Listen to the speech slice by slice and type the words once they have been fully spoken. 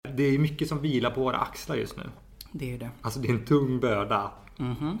det är mycket som vilar på våra axlar just nu. Det är det. Alltså det är en tung börda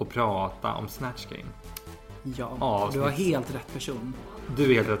att prata om Snatch Game. Ja, du har helt rätt person.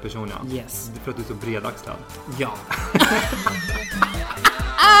 Du är helt rätt person, ja. Yes. För att du är så bredaxlad. Ja.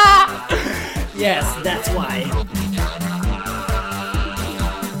 Yes, that's why.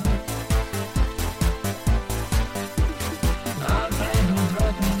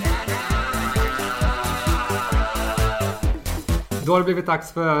 Då har det blivit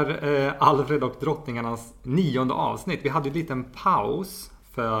dags för Alfred och drottningarnas 9:e avsnitt. Vi hade en liten paus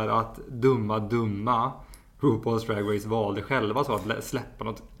för att dumma RuPaul's Drag Race valde själva så att släppa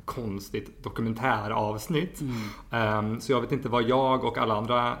något konstigt dokumentäravsnitt. Så jag vet inte vad jag och alla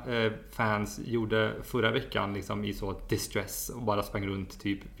andra fans gjorde förra veckan liksom i så distress och bara sprang runt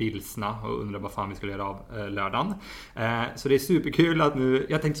typ vilsna och undrade vad fan vi skulle göra av lördagen. Så det är superkul att nu,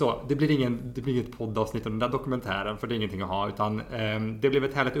 jag tänkte så, det blir inget poddavsnitt om den där dokumentären för det är ingenting att ha, utan det blev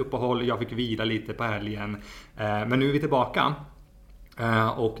ett härligt uppehåll, jag fick vila lite på helgen, men nu är vi tillbaka.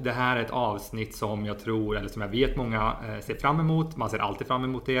 Och det här är ett avsnitt som jag tror, eller som jag vet många ser fram emot. Man ser alltid fram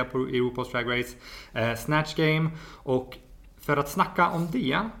emot det på RuPaul's Drag Race, Snatch Game. Och för att snacka om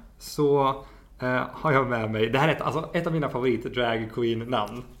det så har jag med mig, det här är ett av mina favorit drag queen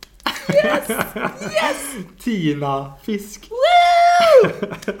namn. Yes! Yes! Tina Fisk. Woo!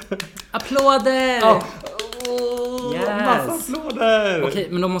 Applåder! Oh. Yes. Massa applåder! Okej,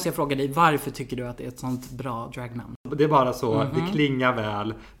 men då måste jag fråga dig, varför tycker du att det är ett sånt bra dragnamn? Det är bara så, det klingar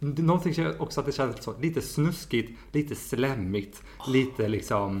väl. Någonting också att det känns så, lite snuskigt, lite slämmigt, lite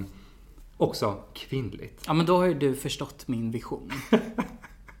liksom också kvinnligt. Ja, men då har ju du förstått min vision.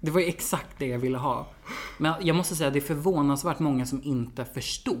 Det var ju exakt det jag ville ha. Men jag måste säga att det är förvånansvärt många som inte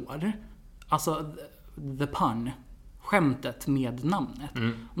förstår. Alltså, the pun. Skämtet med namnet.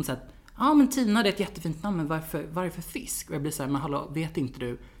 De säger att men Tina, det är ett jättefint namn, men varför fisk? Och jag blir så här, men hallå, vet inte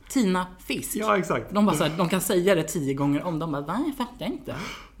du? Tina Fisk. Ja, exakt. De bara så här, de kan säga det 10 gånger om. De bara, nej, jag fattar inte.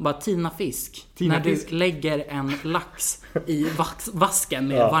 Bara Tina Fisk. Tina När Fisk. du lägger en lax i vasken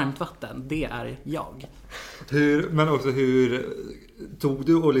med varmt vatten, det är jag. Hur tog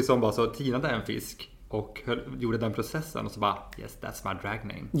du och liksom bara så tinade en fisk och gjorde den processen och så bara, yes, that's my drag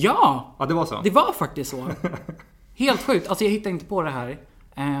name. Ja, det var så. Det var faktiskt så. Helt sjukt. Alltså jag hittade inte på det här.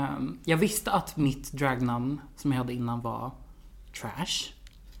 Jag visste att mitt dragnamn som jag hade innan var Trash.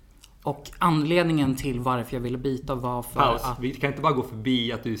 Och anledningen till varför jag ville byta var för att... Vi kan inte bara gå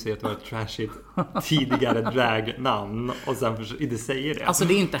förbi att du säger att du har ett trashigt tidigare dragnamn och sen inte säger det. Alltså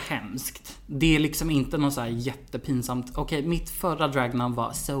det är inte hemskt. Det är liksom inte något så här jättepinsamt. Okej, mitt förra dragnamn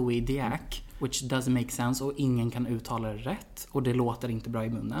var Zoe Diak, which doesn't make sense, och ingen kan uttala det rätt. Och det låter inte bra i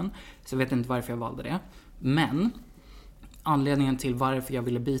munnen. Så jag vet inte varför jag valde det. Men anledningen till varför jag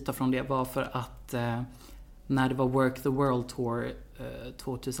ville byta från det var för att när det var Work the World Tour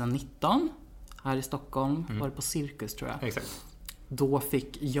 2019 här i Stockholm, var det på Cirkus tror jag. Exakt. Då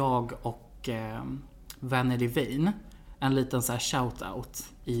fick jag och Vanity Vane en liten så här shoutout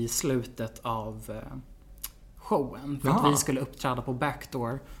i slutet av showen. För att vi skulle uppträda på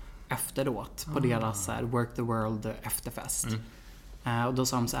Backdoor efteråt på deras så här, Work the World efterfest. Och då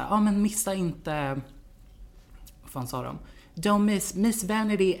sa de så här, men missa inte, vad fan sa de? Don't miss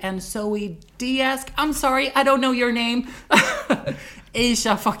Vanity and Zoe Diaz. I'm sorry, I don't know your name.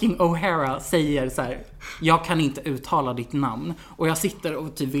 Aisha fucking O'Hara säger så här: jag kan inte uttala ditt namn. Och jag sitter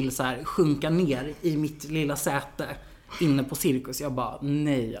och typ vill så här sjunka ner i mitt lilla säte inne på Cirkus. Jag bara,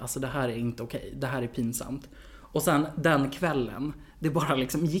 nej, alltså det här är inte okej. Det här är pinsamt. Och sen den kvällen, det bara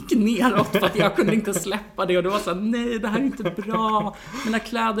liksom gick neråt för att jag kunde inte släppa det. Och det var så här, nej, det här är inte bra. Mina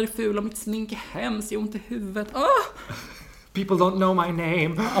kläder är fula, mitt smink är hemskt, jag har ont i huvudet. People don't know my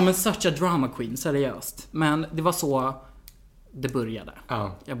name. Ja, men such a drama queen, seriöst. Men det var så det började.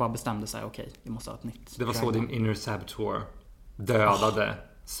 Jag bara bestämde sig, okej, jag måste ha ett nytt. Det var så din inner saboteur dödade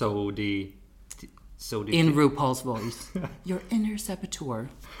Zoe in RuPaul's voice. Your inner saboteur.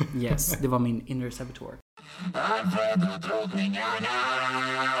 Yes, det var min inner saboteur.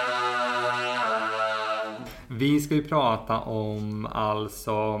 Vi ska ju prata om,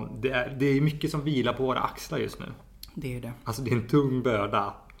 alltså, det är mycket som vilar på våra axlar just nu. Det är det. Alltså det är en tung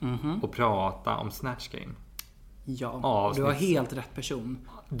börda att prata om Snatch Game. Ja, du har helt rätt person.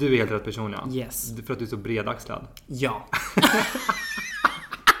 Du är helt rätt person, ja. Yes. För att du är så bredaxlad. Ja.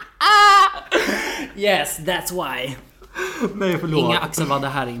 Yes, that's why. Nej, förlåt. Inga axelvaddar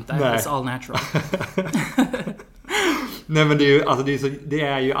här inte. Nej. It's all natural. Nej, men det är ju, alltså det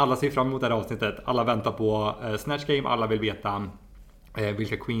är ju, alla ser fram emot det här avsnittet. Alla väntar på Snatch Game. Alla vill veta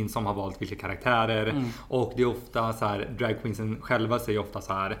vilka queens som har valt vilka karaktärer. Och det är ofta så här, drag queensen själva säger ofta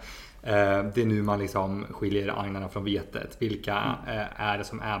så här, Det är nu man liksom skiljer agnarna från vetet. Vilka är det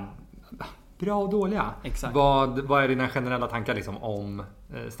som är bra och dåliga? Exakt. Vad är dina generella tankar liksom om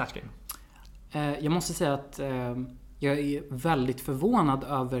Snatch Game? Jag måste säga att jag är väldigt förvånad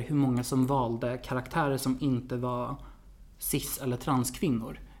över hur många som valde karaktärer som inte var cis- eller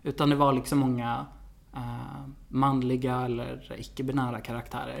transkvinnor. Utan det var liksom många manliga eller icke-binära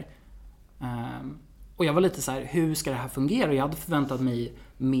karaktärer. Och jag var lite så här: hur ska det här fungera? Jag hade förväntat mig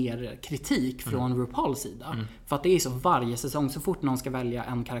mer kritik från RuPauls sida. För att det är så varje säsong, så fort någon ska välja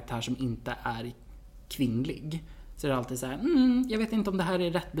en karaktär som inte är kvinnlig, så är det alltid så här: jag vet inte om det här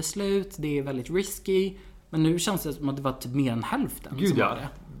är rätt beslut, det är väldigt risky. Men nu känns det som att det var typ mer än hälften. Gud, som ja. var det.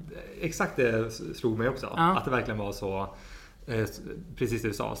 Exakt, det slog mig också. Ja. Att det verkligen var så, precis det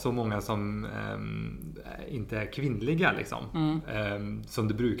du sa, så många som inte är kvinnliga liksom, som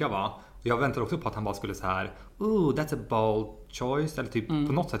det brukar vara. Jag väntar också på att han bara skulle så här: that's a bold choice, eller typ på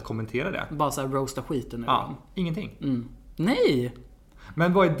något sätt kommentera det. Bara så här roasta skiten ur dem. Ingenting. Nej!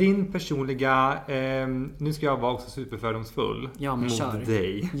 Men vad är din personliga, nu ska jag vara också superfördomsfull mot kör.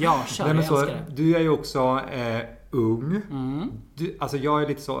 dig. Ja, kör. Nej, men jag älskar det. du är ju också ung. Alltså jag är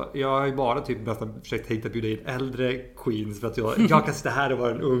lite så, jag har ju bara typ nästan försökt tänka att bjuda in äldre queens för att jag kan sitta här och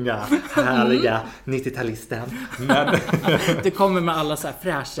vara den unga, härliga 90-talisten. Men Det kommer med alla så här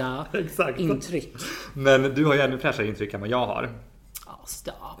fräscha Exakt. intryck. Men du har ju ännu fräschare intryck än vad jag har.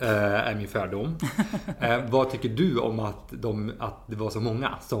 Stop. Är min fördom. Vad tycker du om att det var så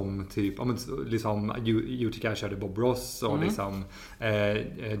många som typ, liksom Utica körde Bob Ross och liksom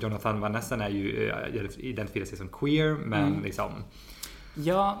Jonathan Van Nessen är ju identifierar sig som queer, men liksom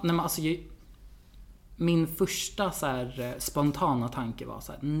Ja, nej men alltså min första så här spontana tanke var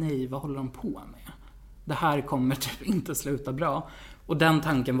så här: nej, vad håller de på med? Det här kommer typ inte sluta bra. Och den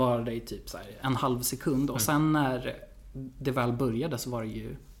tanken varade i typ så här en halv sekund, och sen när det väl började så var det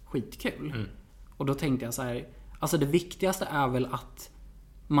ju skitkul. Och då tänkte jag så här: alltså det viktigaste är väl att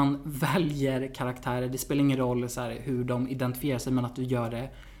man väljer karaktärer. Det spelar ingen roll så här hur de identifierar sig, men att du gör det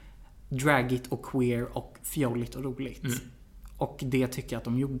dragigt och queer och fjolligt och roligt. Och det tycker jag att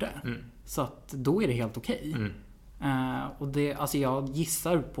de gjorde. Så att då är det helt okej. Och det, alltså jag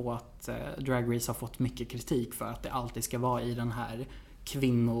gissar på att Drag Race har fått mycket kritik för att det alltid ska vara i den här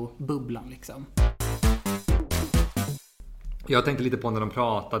kvinnobubblan liksom. Jag tänkte lite på när de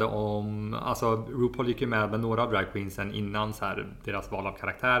pratade om, alltså RuPaul gick ju med några av drag queensen innan så här, deras val av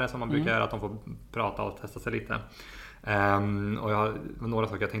karaktärer som man brukar göra, att de får prata och testa sig lite. Och några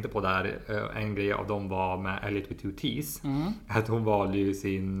saker jag tänkte på där, en grej av dem var med Elliot with two T's, att hon valde ju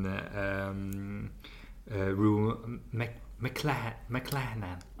sin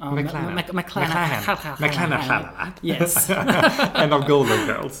McClanahan. Yes. En av Golden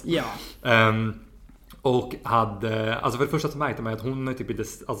Girls. Ja. Och hade, alltså för det första så märkte man att hon är typ inte,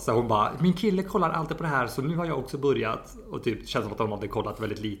 alltså hon bara, min kille kollar alltid på det här, så nu har jag också börjat. Och typ känns som att de hade kollat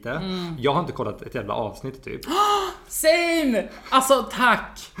väldigt lite. Jag har inte kollat ett jävla avsnitt typ. Same! Alltså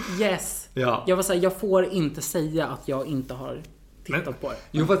tack! Yes. Ja. Jag var säga, jag får inte säga att jag inte har tittat på det.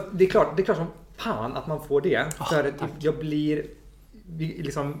 Jo, fast det är klart som fan att man får det. För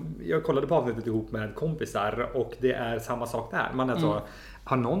jag kollade på avsnittet ihop med kompisar, och det är samma sak där. Man är så,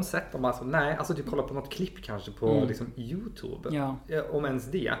 har någon sett dem? Alltså, nej, alltså typ kolla på något klipp kanske på liksom YouTube. Ja. Om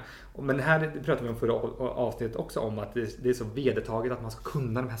ens det. Men här pratade vi om förra avsnittet också om att det är så vedertaget att man ska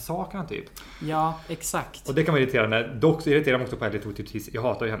kunna de här sakerna typ. Ja, exakt. Och det kan vara irriterande. Dock så irriterar man också på Elliot typ. Jag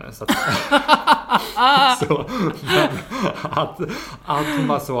hatar ju henne. Så att, så, men att hon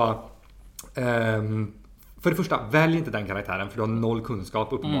var så... för det första, välj inte den karaktären, för du har noll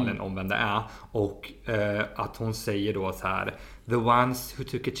kunskap uppenbarligen om vem det är. Och att hon säger då så här: the ones who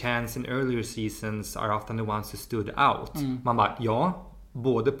took a chance in earlier seasons are often the ones who stood out. Man bara, ja,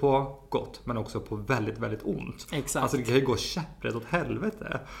 både på gott men också på väldigt, väldigt ont. Exakt. Alltså det kan ju gå käpprätt åt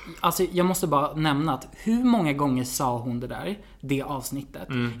helvete. Alltså jag måste bara nämna att hur många gånger sa hon det avsnittet?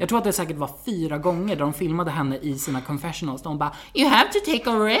 Jag tror att det säkert var 4 gånger där de filmade henne i sina confessionals. De bara, you have to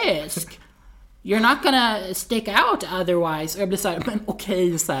take a risk. You're not gonna stick out otherwise. Och jag blir så här, men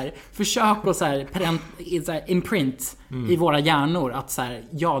okej, så här, försök att så här, imprint i våra hjärnor att så här,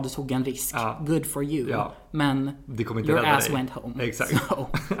 ja, du tog en risk. Good for you. Men det kommer inte your ass dig. went home. Exakt. So,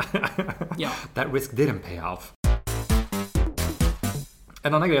 That risk didn't pay off.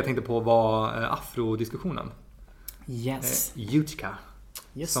 En annan grej jag tänkte på var afrodiskussionen. Yes. Utica.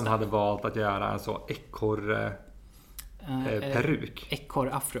 Som hade valt att göra en så peruk.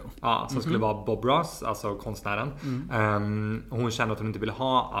 Ekorrafro. Ja, som skulle vara Bob Ross, alltså konstnären. Hon kände att hon inte ville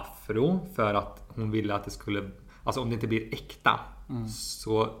ha afro för att hon ville att det skulle, alltså om det inte blir äkta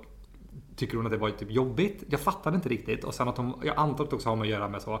så tycker hon att det var typ jobbigt. Jag fattade inte riktigt. Och sen att jag antar att det också har med att göra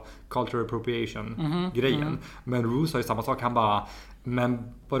med så cultural appropriation grejen. Men Ru sa ju samma sak. Han bara,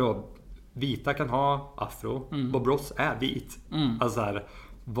 men vadå? Vita kan ha afro. Bob Ross är vit. Alltså så här,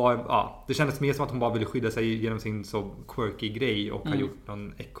 det kändes mer som att hon bara ville skydda sig genom sin så quirky grej och har gjort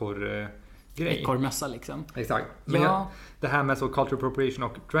någon grej. Ekorrmössa liksom. Exakt. Men det här med så cultural appropriation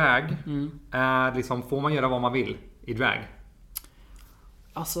och drag är liksom, får man göra vad man vill i drag?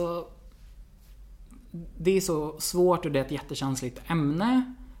 Alltså, det är så svårt och det är ett jättekänsligt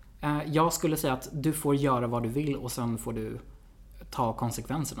ämne. Jag skulle säga att du får göra vad du vill och sen får du ta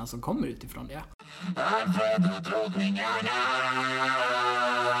konsekvenserna som kommer utifrån det.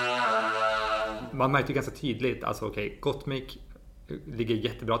 Man märker ganska tydligt, alltså Gottmik ligger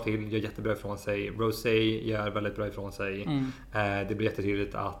jättebra till, gör jättebra ifrån sig. Rosé gör väldigt bra ifrån sig. Det blir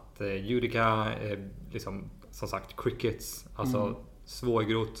jättetydligt att Judica liksom, som sagt, crickets, alltså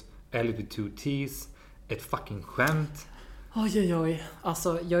svårgrott, LB2Ts, ett fucking skämt. Oj.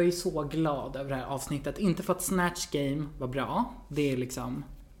 Alltså, jag är så glad över det här avsnittet. Inte för att Snatch Game var bra. Det är liksom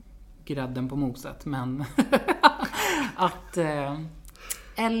grädden på moset. Men att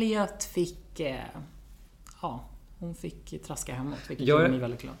Elliot fick... hon fick traska hemåt. Vilket gjorde mig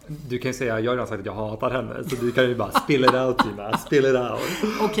väldigt glad. Du kan ju säga, jag har redan sagt att jag hatar henne. Så du kan ju bara spill it out, Tina. Spill it out.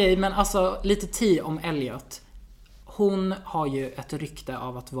 Okej, men alltså lite tid om Elliot. Hon har ju ett rykte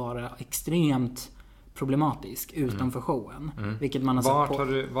av att vara extremt problematisk utanför showen. Vilket man har sett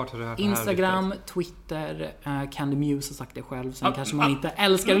på vart har du hört Instagram, Twitter, Candy Muse har sagt det själv. Sen kanske man inte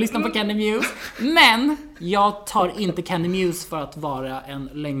älskar att lyssna på Candy Muse. Men jag tar inte Candy Muse för att vara en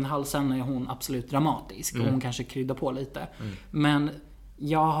lögnhals. Sen är hon absolut dramatisk och hon kanske kryddar på lite. Men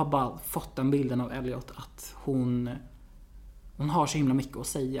jag har bara fått den bilden av Elliot att hon har så himla mycket att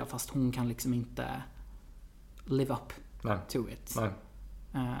säga fast hon kan liksom inte live up to it. Nej.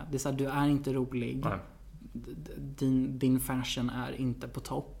 Det är så här, du är inte rolig. Nej. Din fashion är inte på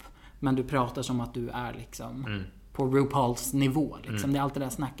topp. Men du pratar som att du är liksom på RuPaul's nivå liksom. Det är alltid det där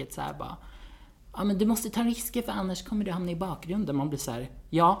snacket så här bara, ja men du måste ta risker för annars kommer du hamna i bakgrunden. Man blir så här,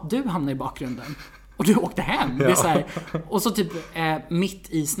 ja du hamnar i bakgrunden och du åkte hem. Det är så här, och så typ mitt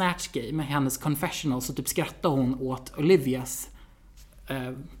i Snatch Game med hennes confessional så typ skrattar hon åt Olivias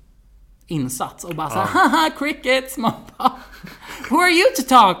insats och bara så här, haha crickets, man bara, who are you to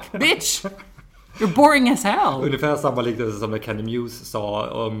talk bitch, you're boring as hell. Ungefär samma liknelse som när Candy Muse sa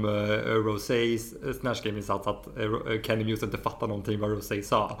om Rosés Snatch Game insats att Candy Muse inte fattar någonting vad Rosé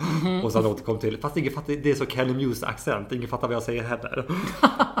sa och sen återkom till, fast ingen fattar, det är så Candy Muse accent, ingen fattar vad jag säger heller.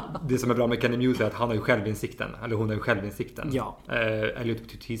 Det som är bra med Candy Muse är att han har ju självinsikten, eller hon har ju självinsikten. Ja. Elliot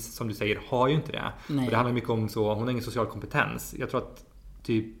Tutis, som du säger, har ju inte det. Nej. Och det handlar mycket om så, hon har ingen social kompetens. Jag tror att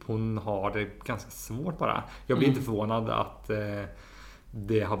typ hon har det ganska svårt bara. Jag blir inte förvånad att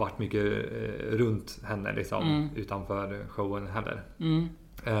det har varit mycket runt henne liksom, utanför showen heller.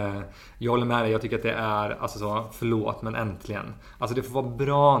 Jag håller med dig, jag tycker att det är alltså så, förlåt men äntligen. Alltså det får vara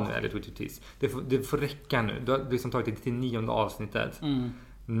bra nu, eller det får räcka nu. Du har liksom tagit det till 9:e avsnittet.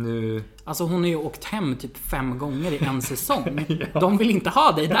 Nu. Alltså hon har ju åkt hem typ 5 gånger i en säsong. Ja. De vill inte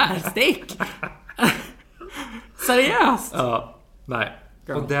ha dig där, stick. Seriöst? Ja, nej.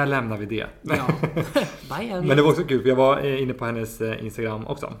 Girl. Och där lämnar vi det. Ja. Bye, men det var också kul, för jag var inne på hennes Instagram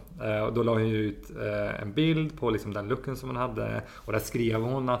också. Och då la hon ju ut en bild på liksom den looken som hon hade. Och där skrev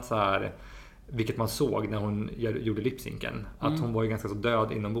hon att så här, vilket man såg när hon gjorde lipsynken, att hon var ju ganska så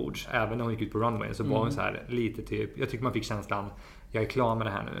död inombords. Även när hon gick ut på runwayen så var hon så här lite typ, jag tycker man fick känslan, jag är klar med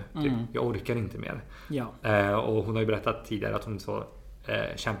det här nu. Typ, jag orkar inte mer. Ja. Och hon har ju berättat tidigare att hon så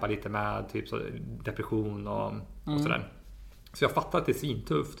kämpar lite med typ så depression och sådär. Så jag fattar att det är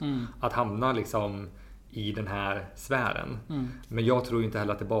svintufft att hamna liksom i den här sfären. Men jag tror inte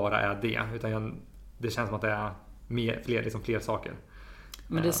heller att det bara är det, utan det känns som att det är fler saker.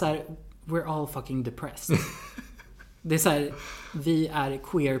 Men det är så här, we're all fucking depressed. Det är så här, vi är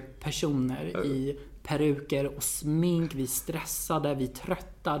queer personer i peruker och smink, vi är stressade, vi är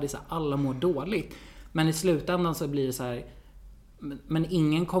trötta, det är så här, alla mår dåligt. Men i slutändan så blir det så här, men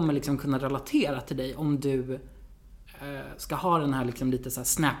ingen kommer liksom kunna relatera till dig om du ska ha den här liksom lite så här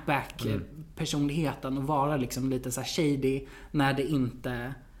snapback personligheten och vara liksom lite så här shady när det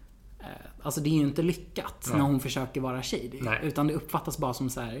inte alltså det är ju inte lyckat när hon försöker vara shady. Nej. Utan det uppfattas bara som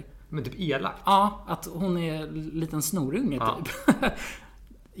så här, men typ elakt. Ja, att hon är en liten snorunge typ.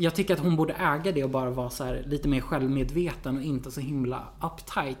 Jag tycker att hon borde äga det och bara vara så här lite mer självmedveten och inte så himla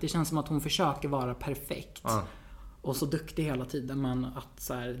uptight. Det känns som att hon försöker vara perfekt och så duktig hela tiden, men att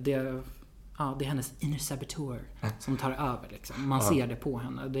så här, det är hennes inner saboteur som tar över liksom. Man ser det på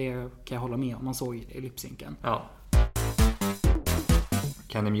henne. Det kan jag hålla med om. Man såg det i lipsynken. Ja.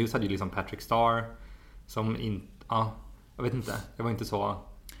 Candy Muse hade ju liksom Patrick Star som inte... Ja, jag vet inte. Jag var inte så...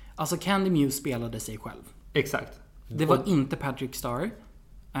 Alltså Candy Muse spelade sig själv. Exakt. Det var inte Patrick Star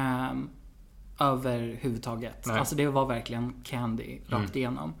överhuvudtaget. Nej. Alltså det var verkligen Candy rakt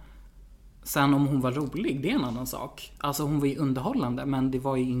igenom. Sen om hon var rolig, det är en annan sak. Alltså hon var ju underhållande, men det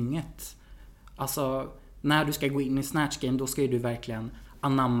var ju inget... Alltså när du ska gå in i Snatch Game, då ska ju du verkligen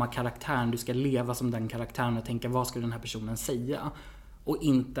anamma karaktären. Du ska leva som den karaktären och tänka, vad ska den här personen säga? Och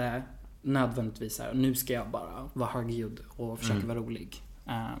inte nödvändigtvis här, nu ska jag bara vara högljudd och försöka vara rolig.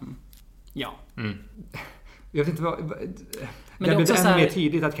 Ja. Jag vet inte vad... Men det det är blev också ännu så här- mer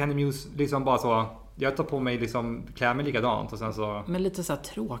tydligt att Candy Muse liksom bara så... Jag tar på mig liksom, klär mig likadant och sen så... Men lite så här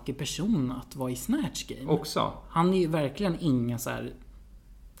tråkig person att vara i Snatch Game. Också. Han är ju verkligen ingen så här...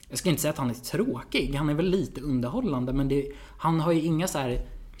 Jag ska inte säga att han är tråkig. Han är väl lite underhållande, men han har ju inga så här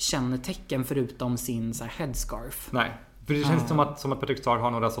kännetecken förutom sin så här headscarf. Nej. För det känns som att Patrick Star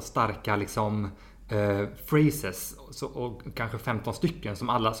har några så starka liksom phrases och kanske 15 stycken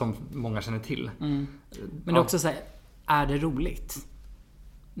som många känner till. Men det är också så här, är det roligt?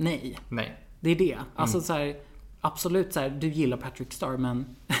 Nej. Det är det. Alltså så här, absolut så här, du gillar Patrick Star,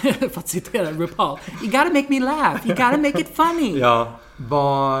 men för att citera RuPaul, you gotta make me laugh, you gotta make it funny. Ja,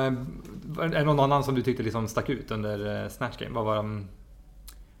 är det någon annan som du tyckte liksom stack ut under Snatch Game? Vad var de?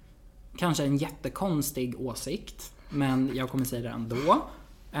 Kanske en jättekonstig åsikt, men jag kommer säga det ändå.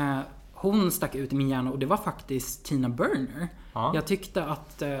 Hon stack ut i min hjärna och det var faktiskt Tina Burner. Ja. Jag tyckte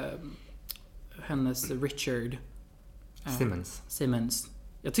att hennes Richard Simmons.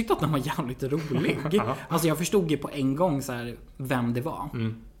 Jag tyckte att den var jävligt rolig. Alltså jag förstod ju på en gång så här vem det var.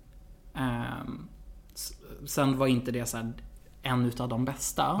 Sen var inte det så här en utav de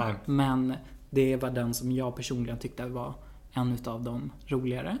bästa. Nej. Men det var den som jag personligen tyckte var en utav de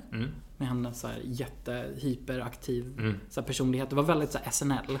roligare. Med hennes så här jättehyperaktiv så här personlighet. Det var väldigt så här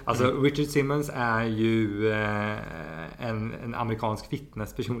SNL. Alltså Richard Simmons är ju en amerikansk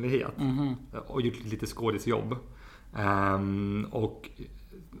fitnesspersonlighet och gjort lite skådisjobb. Och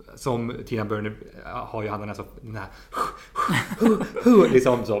som Tina Burner har ju han den här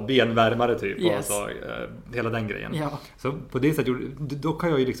liksom så benvärmare typ. Yes. Och så, hela den grejen. Ja. Så på det sättet då kan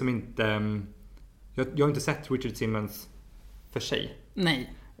jag ju liksom inte jag har inte sett Richard Simmons för sig.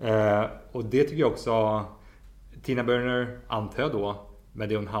 Nej. Och det tycker jag också Tina Burner, antar jag då, med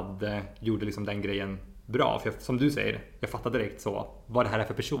det hon hade, gjorde liksom den grejen bra. För som du säger, jag fattade direkt så vad det här är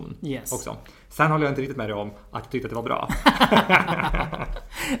för person också. Sen håller jag inte riktigt med dig om att du tyckte att det var bra.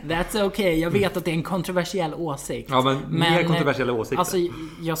 That's okay. Jag vet att det är en kontroversiell åsikt. Ja, men mer kontroversiella åsikter. Alltså,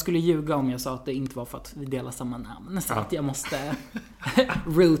 jag skulle ljuga om jag sa att det inte var för att vi delar samma namn. Så att jag måste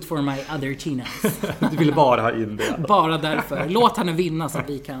root for my other Tinas. Du ville bara ha in det. Bara därför. Låt henne vinna så att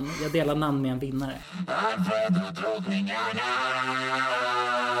jag delar namn med en vinnare.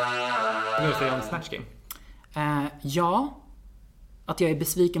 Vad vill du säga om Snatch Game? Ja, att jag är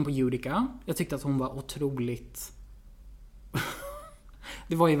besviken på Judica. Jag tyckte att hon var otroligt...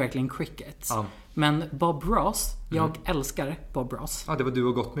 Det var ju verkligen cricket. Ja. Men Bob Ross, jag älskar Bob Ross. Ja, det var du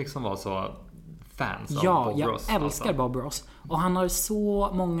och Gottmik som var så fans av Ja, Bob jag Ross. älskar Bob Ross. Och han har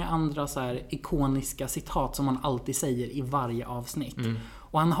så många andra så här ikoniska citat som han alltid säger i varje avsnitt.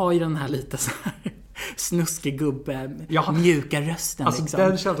 Och han har ju den här lite så här snuskig gubbe, mjuka rösten alltså liksom.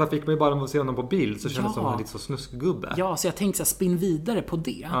 Den känslan fick man ju bara med att se honom på bild. Så kändes det som en lite så snuskgubbe. Ja, så jag tänkte så här, spinn vidare på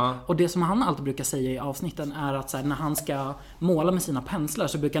det. Och det som han alltid brukar säga i avsnitten är att så här, när han ska måla med sina penslar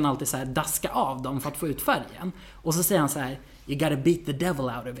så brukar han alltid så här, daska av dem för att få ut färgen. Och så säger han så här: you gotta beat the devil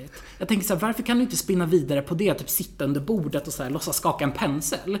out of it. Jag tänker så här, varför kan du inte spinna vidare på det? Typ sitta under bordet och så här, låtsas skaka en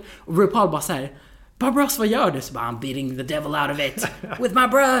pensel. Och RuPaul bara så här: Bob Ross, vad gör du? Så bara, I'm beating the devil out of it with my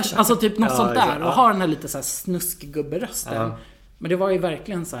brush. Alltså typ något sånt där. Och har den här lite så här snuskgubberösten. Men det var ju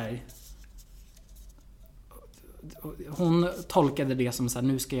verkligen så här. Hon tolkade det som så här: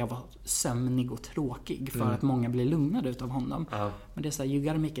 nu ska jag vara sömnig och tråkig för att många blir lugnade utav honom. Men det är så här: you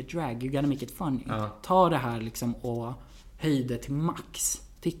gotta make it drag, you gotta make it funny. Ta det här liksom och höj det till max.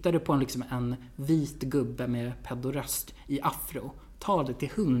 Tittar du på en vit gubbe med pedoröst i afro, ta det till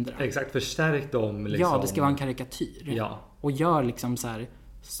 100. Exakt, förstärk dem liksom. Ja, det ska vara en karikatyr. Ja. Och gör liksom så här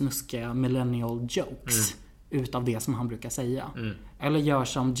snuskiga millennial jokes utav det som han brukar säga. Eller gör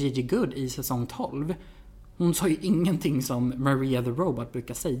som Gigi Goode i säsong 12. Hon sa ju ingenting som Maria the Robot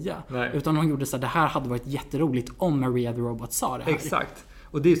brukar säga. Nej. Utan hon gjorde så här: det här hade varit jätteroligt om Maria the Robot sa det här. Exakt.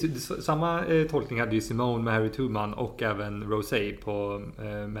 Och det är samma tolkning hade ju Simone med Harry Truman och även Rosé på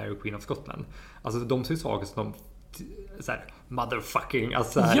Mary Queen of Scotland. Alltså de ser saker som de så här, motherfucking,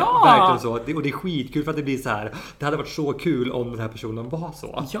 alltså så här, Ja! verkligen så. Och det är skitkul för att det blir så här. Det hade varit så kul om den här personen var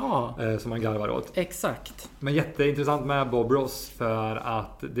så. Ja, Som man garvar åt. exakt. Men jätteintressant med Bob Ross för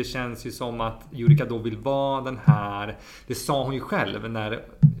att det känns ju som att Eureka då vill vara den här. Det sa hon ju själv när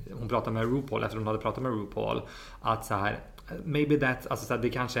hon pratade med RuPaul, efter hon hade pratat med RuPaul, att så här, maybe that, alltså så här, det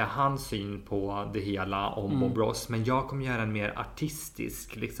kanske är hans syn på det hela om Bob Ross, men jag kommer göra en mer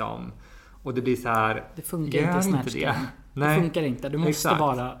artistisk liksom. Och det blir så här, Det funkar inte Snatch Game. Det funkar inte. Du måste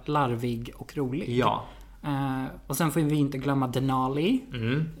vara larvig och rolig. Ja. Och sen får vi inte glömma Denali.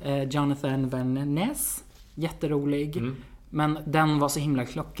 Jonathan Van Ness. Jätterolig. Men den var så himla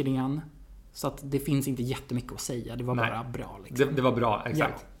klockren. Så att det finns inte jättemycket att säga. Det var bara bra. Liksom. Det var bra,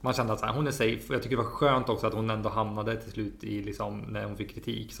 exakt. Ja. Man kände att så här, hon är safe. Och jag tycker det var skönt också att hon ändå hamnade till slut i, liksom, när hon fick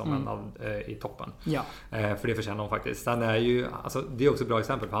kritik som en av i toppen. Ja. För det förtjänar hon faktiskt. Sen är ju, alltså, det är också ett bra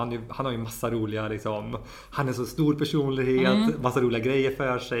exempel. För han har ju massa roliga, liksom, han är så stor personlighet, massa roliga grejer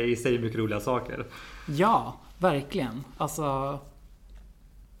för sig, säger mycket roliga saker. Ja, verkligen. Alltså,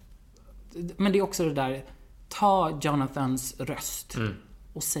 men det är också det där, ta Jonathans röst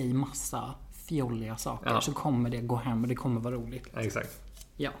och säg massa fjolliga saker, så kommer det gå hem och det kommer vara roligt. Exakt.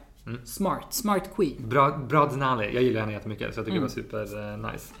 Ja. Smart queen. Bra Denali. Jag gillar henne jättemycket, så jag tycker det var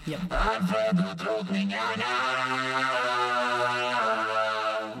super nice. Ja.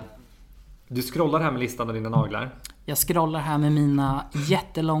 Du scrollar här med listan av dina naglar. Jag scrollar här med mina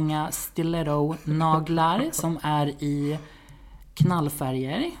jättelånga stiletto-naglar som är i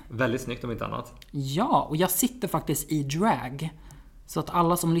knallfärger. Väldigt snyggt om inte annat. Ja, och jag sitter faktiskt i drag. Så att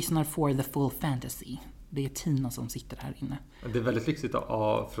alla som lyssnar får the full fantasy. Det är Tina som sitter här inne. Det är väldigt lyxigt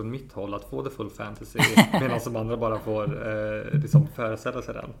från mitt håll att få the full fantasy medan som andra bara får liksom föreställa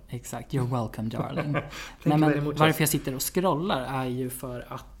sig den. Exakt, you're welcome darling. Nej, men varför jag sitter och scrollar är ju för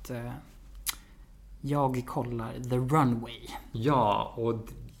att jag kollar the runway. Ja, och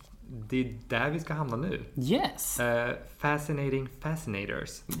det är där vi ska hamna nu. Yes. Fascinating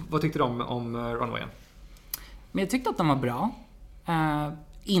Fascinators. Vad tyckte du om runwayen? Men jag tyckte att den var bra.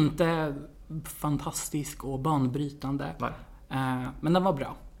 Inte fantastisk och banbrytande. Nej. Men den var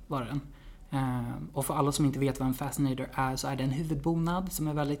bra, var den. Och för alla som inte vet vad en fascinator är, så är det en huvudbonad som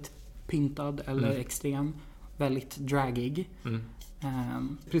är väldigt pyntad eller extrem. Väldigt dragig.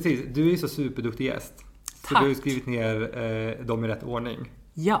 Precis, du är ju så superduktig gäst. Så Tack. du har ju skrivit ner dem i rätt ordning.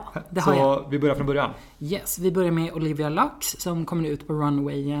 Ja, det har jag. Så vi börjar från början. Yes, vi börjar med Olivia Lux som kommer ut på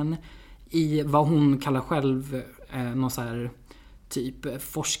runwayen i vad hon kallar själv någon så här typ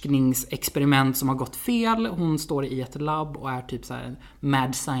forskningsexperiment som har gått fel. Hon står i ett labb och är typ så här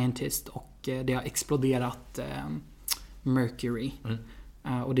mad scientist och det har exploderat Mercury.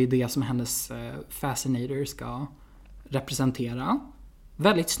 Och det är det som hennes fascinator ska representera.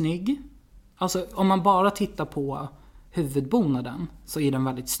 Väldigt snygg. Alltså om man bara tittar på huvudbonaden så är den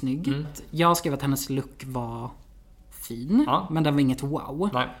väldigt snygg. Jag skrev att hennes look var fin, men den var inget wow.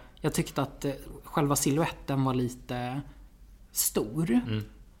 Nej. Jag tyckte att själva silhuetten var lite stor.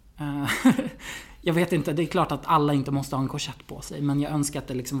 Jag vet inte, det är klart att alla inte måste ha en korsett på sig, men jag önskar att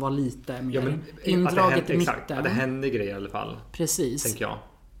det liksom var lite mer indraget i mitten. Exakt, att det hände grejer i alla fall. Precis. Tänker jag.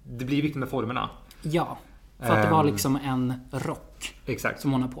 Det blir viktigt med formerna. Ja, för att det var liksom en rock. Exakt.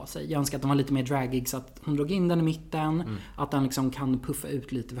 Som hon har på sig. Jag önskar att den var lite mer dragig så att hon drog in den i mitten. Att den liksom kan puffa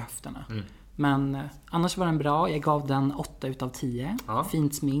ut lite vid höfterna. Men annars var den bra. Jag gav den 8 utav 10. Ja.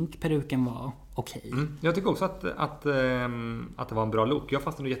 Fint smink. Peruken var okej. Jag tycker också att det var en bra look. Jag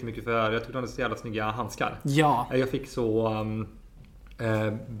fastnade jättemycket för, jag tyckte de hade så jävla snygga handskar. Ja. Jag fick så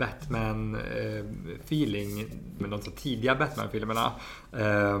Batman feeling med de så tidiga Batman-filmerna.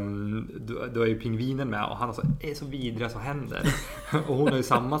 Då är ju pingvinen med och han är så vidriga så händer. Och hon har ju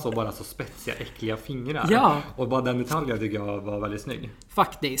samma så bara så spetsiga, äckliga fingrar. Ja. Och bara den detaljen tycker jag var väldigt snygg.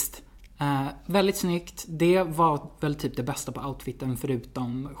 Faktiskt. Väldigt snyggt. Det var väl typ det bästa på outfiten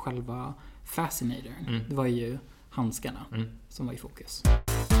förutom själva fascinatorn. Det var ju handskarna som var i fokus.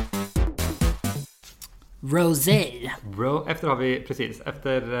 Rosé. Efter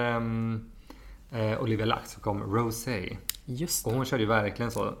Olivia Lux så kom Rosé. Just det. Och hon körde ju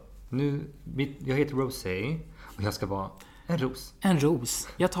verkligen så. Jag heter Rosé och jag ska vara en ros. En ros.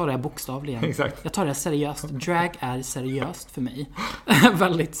 Jag tar det här bokstavligen. Exakt. Jag tar det seriöst. Drag är seriöst för mig.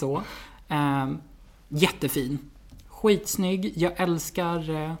 Väldigt så. Jättefin. Skitsnygg. Jag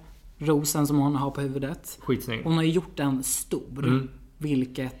älskar rosen som hon har på huvudet. Skitsnygg. Hon har ju gjort den stor.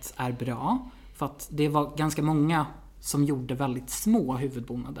 Vilket är bra. För att det var ganska många som gjorde väldigt små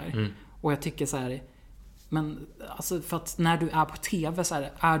huvudbonader. Och jag tycker så här, Men alltså för att när du är på TV så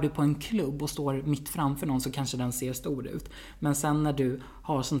här, är du på en klubb och står mitt framför någon så kanske den ser stor ut. Men sen när du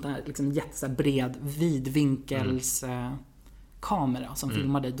har sånt där liksom jättebred vidvinkels kamera som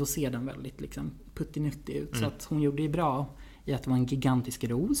filmar dig, då ser den väldigt liksom puttinuttig ut. Så att hon gjorde ju bra i att det var en gigantisk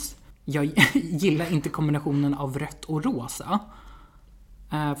ros. Jag gillar inte kombinationen av rött och rosa.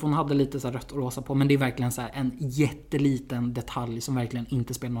 För hon hade lite så här rött och rosa på, men det är verkligen så här en jätteliten detalj som verkligen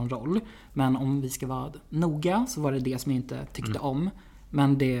inte spelar någon roll. Men om vi ska vara noga så var det som jag inte tyckte om.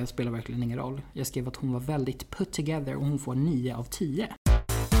 Men det spelar verkligen ingen roll. Jag skrev att hon var väldigt put together och hon får 9 av 10.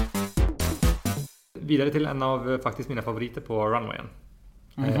 Vidare till en av faktiskt mina favoriter på runwayen.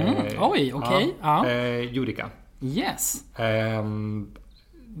 Oj, okej. Yurika. Yes.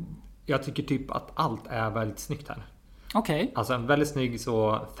 Jag tycker typ att allt är väldigt snyggt här. Okej. Alltså en väldigt snygg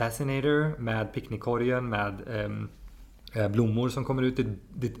så fascinator med picknickkorgen med blommor som kommer ut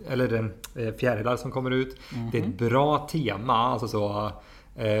eller fjärilar som kommer ut. Det är ett bra tema, alltså så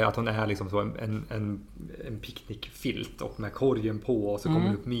att hon är liksom så en picknickfilt och med korgen på och så kommer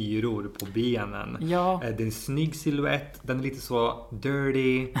det upp myror på benen. Ja. Det är en snygg silhuett, den är lite så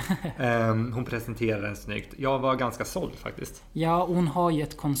dirty. Hon presenterar den snyggt. Jag var ganska såld faktiskt. Ja, hon har ju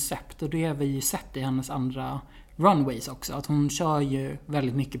ett koncept och det har vi ju sett i hennes andra runways också. Att hon kör ju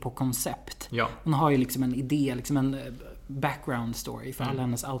väldigt mycket på koncept. Ja. Hon har ju liksom en idé, liksom en background story för alla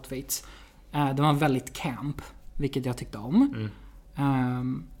hennes outfits. Det var väldigt camp, vilket jag tyckte om.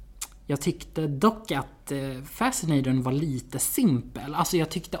 Jag tyckte dock att Fascinatorn var lite simpel. Alltså jag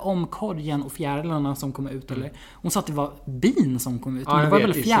tyckte om korgen och fjärilarna som kom ut. Eller, hon sa att det var bin som kom ut. Men det var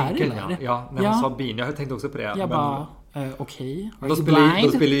väl fjärilar? Ja, när hon sa bin. Jag tänkte också på det. Jag bara, okej. Då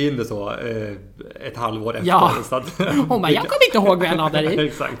spelar ju in det så ett halvår efter. Ja. Så att, hon bara, jag kommer inte ihåg vad jag hade i.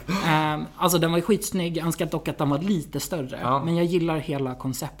 Exakt. Alltså den var skitsnygg. Jag önskar dock att den var lite större. Ja. Men jag gillar hela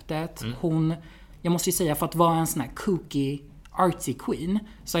konceptet. Jag måste ju säga, för att vara en sån här kooky artsy queen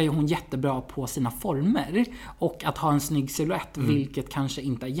så är hon jättebra på sina former och att ha en snygg silhuett, vilket kanske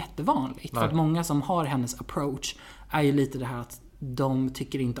inte är jättevanligt. För att många som har hennes approach är ju lite det här att de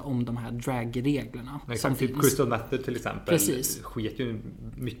tycker inte om de här dragreglerna som typ finns. Crystal Method till exempel. Precis. Sket ju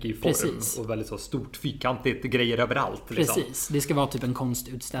mycket i form och väldigt så stort fyrkantigt grejer överallt. Liksom. Precis, det ska vara typ en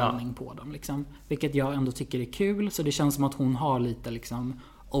konstutställning på dem liksom. Vilket jag ändå tycker är kul, så det känns som att hon har lite liksom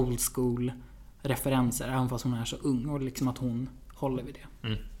old school referenser, även fast hon är så ung, och liksom att hon håller vid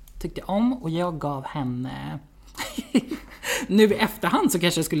det. Tyckte om, och jag gav henne nu i efterhand så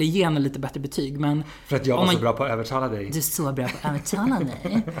kanske jag skulle ge henne lite bättre betyg, men för att jag var så bra på att övertala dig. Du är så bra på att övertala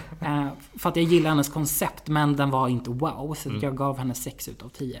mig. För att jag gillar hennes koncept, men den var inte wow, så jag gav henne 6 utav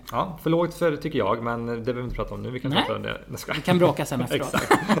 10. Ja, för lågt för tycker jag, men det behöver vi inte prata om nu. Vi kan prata om det. Vi kan bråka sen efteråt.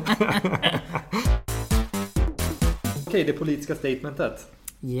 Okej, det politiska statementet.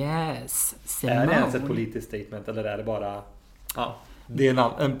 Yes, Simone. Är det ens ett politiskt statement eller är det bara det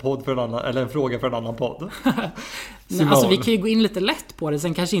är en podd för en annan, eller en fråga för en annan podd? Nej, alltså vi kan ju gå in lite lätt på det,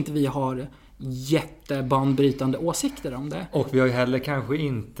 sen kanske inte vi har jättebanbrytande åsikter om det. Och vi har ju heller kanske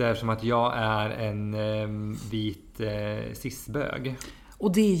inte, eftersom att jag är en vit cisbög.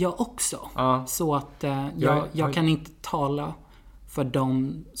 Och det är jag också. Ja. Så att jag kan inte tala för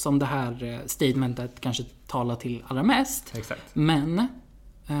dem som det här statementet kanske talar till allra mest. Exakt. Men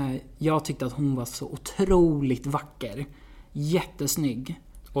jag tyckte att hon var så otroligt vacker. Jättesnygg.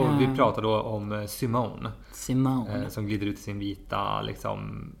 Och vi pratade då om Simone. Simone. Som glider ut i sin vita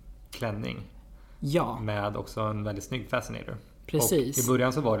liksom, klänning. Ja. Med också en väldigt snygg fascinator. Precis. Och i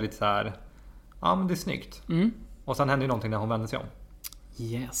början så var det lite så här, ja men det är snyggt. Och sen hände ju någonting när hon vände sig om.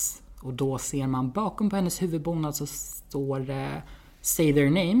 Yes. Och då ser man bakom på hennes huvudbonad så står det Say their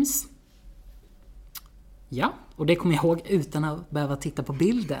names. Ja, och det kommer jag ihåg utan att behöva titta på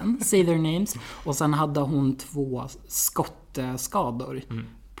bilden. Say their names. Och sen hade hon 2 skottskador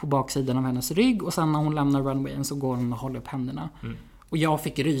på baksidan av hennes rygg. Och sen när hon lämnar runwayen så går hon och håller upp händerna. Och jag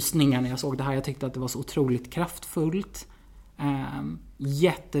fick rysningar när jag såg det här. Jag tyckte att det var så otroligt kraftfullt.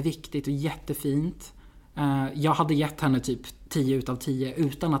 Jätteviktigt och jättefint. Jag hade gett henne typ 10 utav 10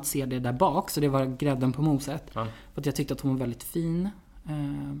 utan att se det där bak. Så det var grädden på moset. För att jag tyckte att hon var väldigt fin.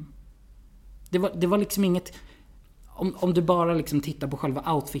 Det var liksom inget... Om du bara liksom tittar på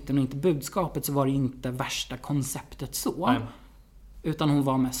själva outfiten och inte budskapet, så var det inte värsta konceptet så. Nej. Utan hon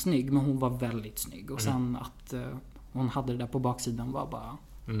var mest snygg, men hon var väldigt snygg. Och sen att hon hade det där på baksidan var bara...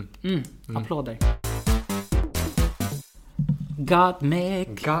 Applåder. Got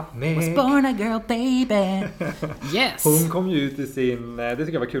Mick was born a girl baby. Yes. Hon kom ju ut i sin... Det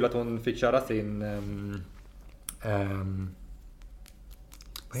tycker jag var kul att hon fick köra sin...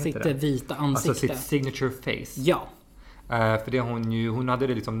 sitt vita ansikte. Alltså sitt signature face. Ja. För det hon hade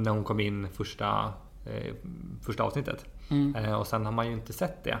det liksom när hon kom in första första avsnittet. Och sen har man ju inte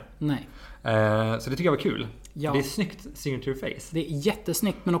sett det. Nej. Så det tycker jag var kul. Ja. Det är snyggt signature face. Det är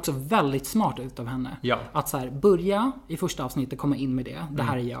jättesnyggt men också väldigt smart utav henne. Ja. Att så här, börja i första avsnittet, komma in med det. Det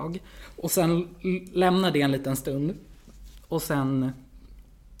här är jag. Och sen lämna det en liten stund. Och sen...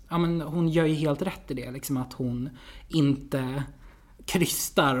 Ja, men hon gör ju helt rätt i det. Liksom att hon inte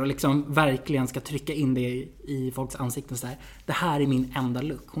krystar och liksom verkligen ska trycka in det i folks ansikten. Så där. Det här är min enda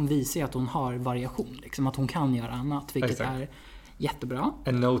look. Hon visar ju att hon har variation. Liksom att hon kan göra annat. Vilket är jättebra.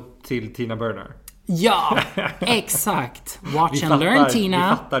 En note till Tina Burner. Ja, exakt. Watch and learn, Tina.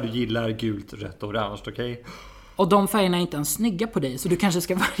 Vi fattar, du gillar gult, rött och orange, okej? Och de färgerna är inte ens snygga på dig. Så du kanske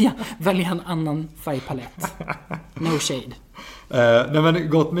ska välja en annan färgpalett. No shade. Nej men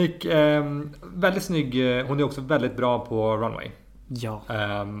Gottmik, väldigt snygg. Hon är också väldigt bra på runway. Ja.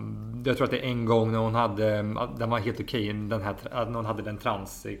 Jag tror att det är en gång när hon hade, den var helt okej, när hon hade den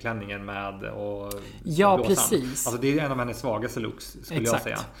transklänningen med och ja, blåsan. Precis. Alltså det är en av hennes svagaste looks skulle Exakt.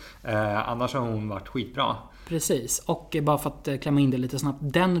 jag säga. Annars har hon varit skitbra. Precis, och bara för att klämma in det lite snabbt.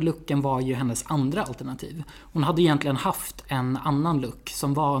 Den looken var ju hennes andra alternativ. Hon hade egentligen haft en annan look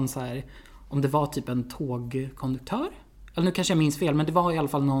som var en så här, om det var typ en tågkonduktör. Eller nu kanske jag minns fel, men det var i alla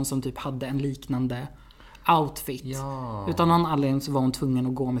fall någon som typ hade en liknande outfit. Ja. Utan någon anledning så var hon tvungen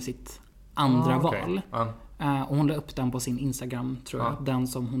att gå med sitt andra val. Och hon la upp den på sin Instagram, tror jag. Den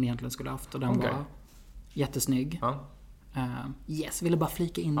som hon egentligen skulle haft. Och den var jättesnygg. Yes, ville bara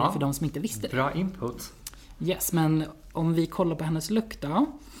flika in det för de som inte visste det. Bra input. Yes, men om vi kollar på hennes look då.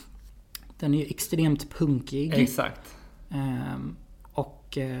 Den är ju extremt punkig. Exakt.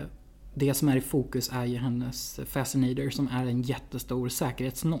 Och det som är i fokus är ju hennes Fascinator som är en jättestor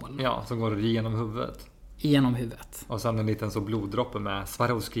säkerhetsnål. Ja, som går igenom huvudet. Genom huvudet. Och sen en liten så bloddroppe med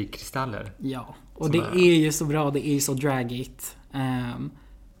Swarovski-kristaller. Ja, och det är ju så bra, det är ju så dragigt.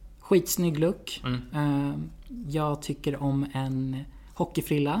 Skitsnygg look. Jag tycker om en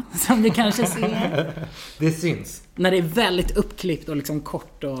hockeyfrilla som du kanske ser. Det syns. När det är väldigt uppklippt och liksom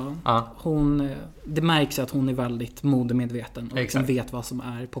kort och hon, det märks att hon är väldigt modemedveten och liksom vet vad som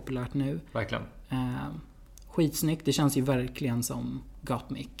är populärt nu. Verkligen. Skitsnyggt, det känns ju verkligen som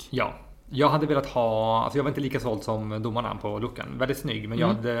Gottmik. Ja. Jag hade velat ha, alltså jag var inte lika såld som domarna på looken. Väldigt snygg, men jag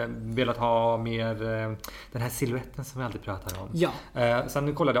hade velat ha mer den här silhuetten som vi alltid pratar om. Ja. Sen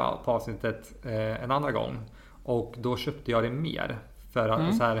nu kollade jag på avsnittet en andra gång och då köpte jag det mer. För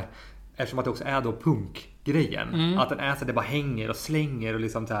att så här, eftersom att det också är då punkgrejen. Att den är så det bara hänger och slänger och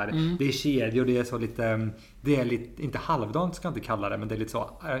liksom så här. Det är kedjor, det är så lite, det är lite, inte halvdant ska jag inte kalla det, men det är lite så,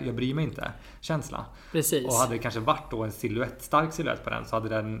 jag bryr mig inte känsla. Precis. Och hade det kanske varit då en stark silhuett på den, så hade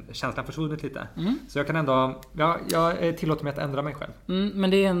den känslan försvunnit lite. Så jag kan ändå, jag tillåter mig att ändra mig själv. Men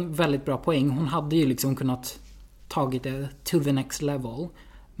det är en väldigt bra poäng. Hon hade ju liksom kunnat tagit det to the next level.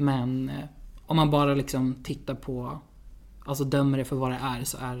 Men om man bara liksom tittar på, alltså dömer det för vad det är,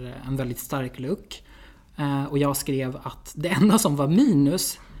 så är det en väldigt stark look. Och jag skrev att det enda som var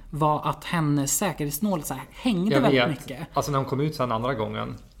minus var att hennes säkerhetsnål så här hängde väldigt mycket. Alltså när hon kom ut sen andra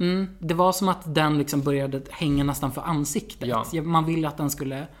gången. Det var som att den liksom började hänga nästan för ansiktet. Ja. Man ville att den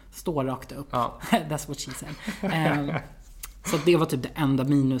skulle stå rakt upp. Ja. That's what she said. Så det var typ det enda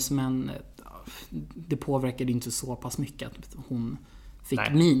minus, men det påverkade inte så pass mycket att hon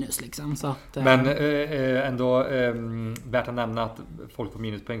fick minus liksom. Så att, men ändå värt att nämna att folk får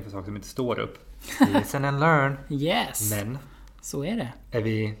minuspoäng för saker som inte står upp. Listen and learn. Yes. Men så är det. Är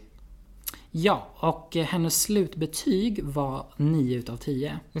vi... Ja, och hennes slutbetyg var 9 utav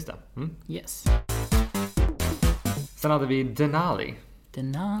 10. Just det. Yes. Sen hade vi Denali.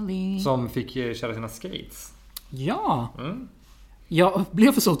 Som fick köra sina skates. Ja. Jag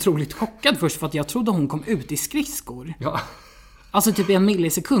blev så otroligt chockad först för att jag trodde hon kom ut i skridskor. Ja. Alltså typ en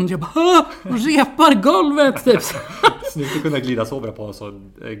millisekund. Jag bara, repar golvet typ. Snyggt att kunna glida så bra på så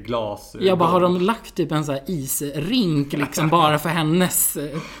glas. Jag bara, har de lagt typ en så här isrink liksom bara för hennes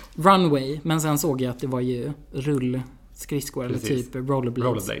runway. Men sen såg jag att det var ju rullskridskor eller typ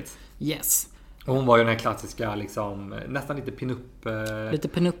rollerblades. Yes. Och hon var ju den här klassiska liksom, nästan lite pinup lite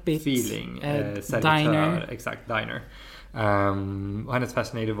pinuppigt feeling. Diner. Exakt, diner. Och hennes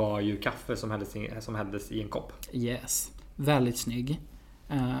fascinator var ju kaffe som hälldes i en kopp. Yes. Väldigt snygg.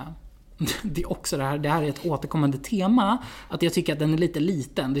 Det är också det här är ett återkommande tema. Att jag tycker att den är lite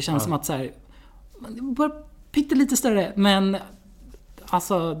liten. Det känns som att så här, bara pyttelite större. Men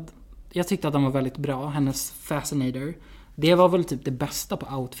alltså, jag tyckte att den var väldigt bra. Hennes Fascinator. Det var väl typ det bästa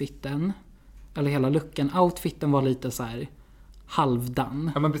på outfiten. Eller hela looken. Outfiten var lite så här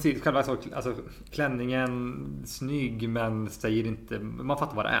halvdan. Ja, men precis. Själva alltså, klänningen snygg, men säger inte... Man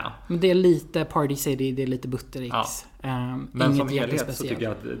fattar vad det är. Men det är lite Party City, det är lite Buttericks. Men som helhet så tycker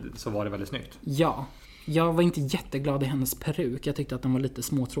jag att så var det väldigt snyggt. Ja. Jag var inte jätteglad i hennes peruk. Jag tyckte att den var lite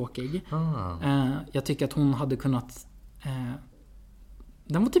småtråkig. Jag tycker att hon hade kunnat...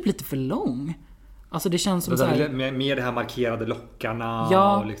 den var typ lite för lång. Alltså det känns som så här... Med det här markerade lockarna.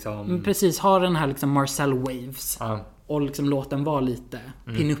 Ja, och liksom... precis. Har den här liksom Marcel Waves. Och liksom låt den vara lite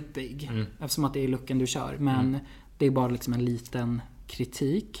pinuppig. Eftersom att det är looken du kör. Men det är bara liksom en liten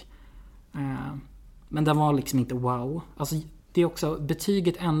kritik. Men den var liksom inte wow. Alltså det är också...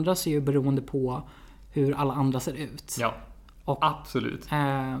 Betyget ändras ju beroende på hur alla andra ser ut. Ja, och, absolut.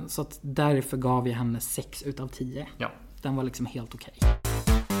 Så att därför gav jag henne 6 utav 10. Ja. Den var liksom helt okej.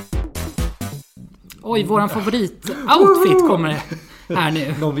 Oj, våran favorit-outfit kommer här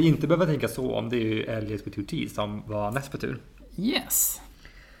nu. Någon vi inte behöver tänka så om, det är ju Elliot Couture som var näst på tur. Yes.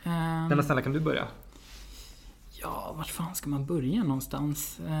 Nej, men snälla, kan du börja? Ja, vart fan ska man börja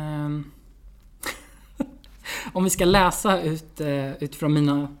någonstans? Om vi ska läsa utifrån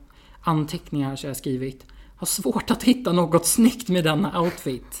mina anteckningar så har jag skrivit: har svårt att hitta något snyggt med denna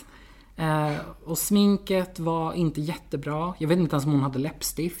outfit. Och sminket var inte jättebra. Jag vet inte ens om hon hade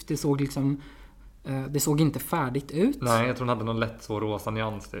läppstift. Det såg inte färdigt ut. Nej, jag tror hon hade någon lätt så rosa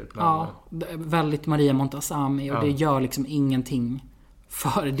nyans typ. Men... Ja, väldigt Maria Montazami. Och det gör liksom ingenting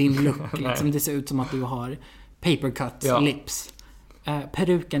för din look. Liksom. Det ser ut som att du har papercut lips.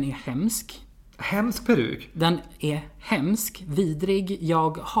 Peruken är hemsk. Hemsk peruk? Den är hemsk, vidrig.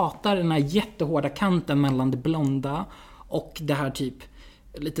 Jag hatar den här jättehårda kanten mellan det blonda och det här typ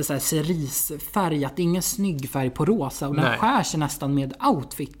lite så här cerisfärgat. Det är ingen snygg färg på rosa. Och den skär sig nästan med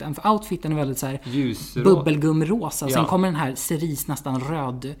outfiten. För outfiten är väldigt så här bubbelgumrosa. Sen kommer den här ceris nästan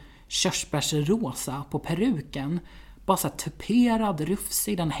röd körsbärsrosa på peruken. Bara så här tuperad,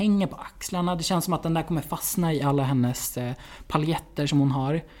 rufsig. Den hänger på axlarna. Det känns som att den där kommer fastna i alla hennes paljetter som hon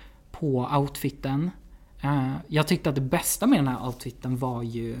har på outfiten. Jag tyckte att det bästa med den här outfiten var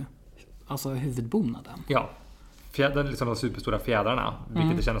ju alltså huvudbonaden. Ja. Den liksom de superstora fjädrarna.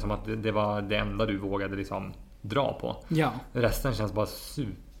 Vilket det kändes som att det var det enda du vågade liksom dra på. Ja. Resten känns bara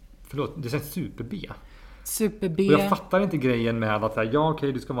det känns super-B. Super-B. Och jag fattar inte grejen med att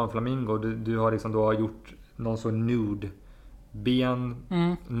okej, du ska vara en flamingo. Du har gjort någon så nude ben,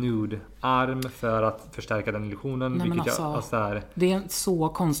 nude arm för att förstärka den illusionen. Nej, vilket det är en så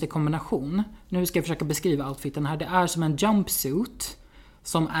konstig kombination. Nu ska jag försöka beskriva outfiten här. Det är som en jumpsuit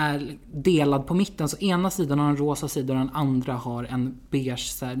som är delad på mitten. Så ena sidan har en rosa sida och den andra har en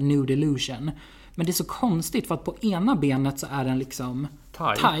beige så här, nude illusion. Men det är så konstigt för att på ena benet så är den liksom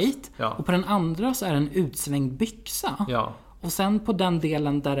tight och på den andra så är den utsvängd byxa. Ja. Och sen på den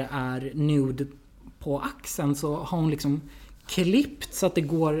delen där det är nude på axeln så har hon liksom klippt så att det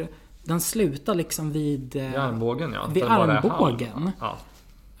går, den slutar liksom vid armbågen, vid armbågen.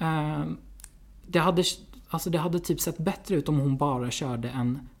 Det hade typ sett bättre ut om hon bara körde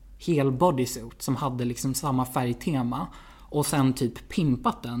en hel bodysuit som hade liksom samma färgtema och sen typ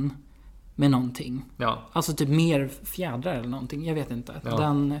pimpat den med någonting. Ja. Alltså typ mer fjädrar eller någonting, jag vet inte.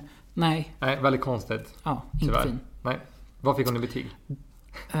 Ja. Nej, väldigt konstigt. Ja, inte tyvärr. Fin. Nej. Vad fick hon i betyg?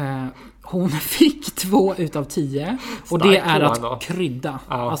 Hon fick 2 utav 10. Och det är att krydda.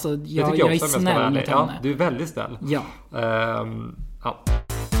 Ja, alltså, jag är snäll mot henne. Du är väldigt snäll. Ja.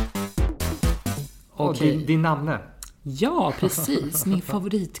 Okay. Din namne. Ja, precis. Min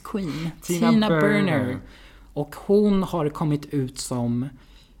favoritqueen. Tina Burner. Och hon har kommit ut som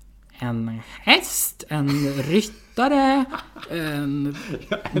en häst, en ryttare, en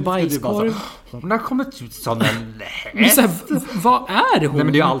bajskorv. Hon har kommit ut som en häst. Vad är hon? Nej,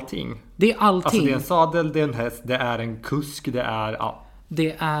 men det är allting. Det är allting. Alltså det är en sadel, det är en häst, det är en kusk, det är...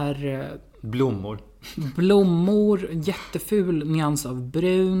 Det är... blommor. Blommor, jätteful nyans av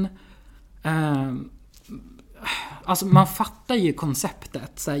brun. Alltså man fattar ju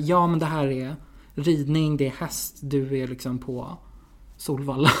konceptet. Så här, men det här är ridning, det är häst, du är liksom på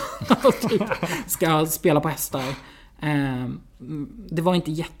Solvalla och typ ska spela på hästar. Det var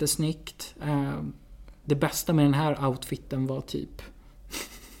inte jättesnyggt. Det bästa med den här outfiten var typ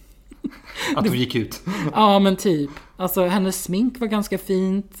att du gick ut. Ja, men typ. Alltså hennes smink var ganska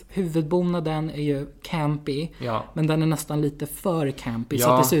fint. Huvudbonaden är ju campy. Ja. Men den är nästan lite för campy. Ja.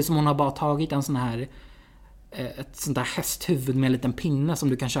 Så att det ser ut som hon har bara tagit en sån här ett sånt där hästhuvud med en liten pinne som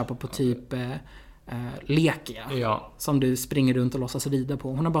du kan köpa på typ Lekia. Ja. Som du springer runt och låtsas rida på.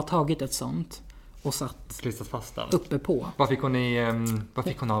 Hon har bara tagit ett sånt och klistrat fast den uppe på. Vad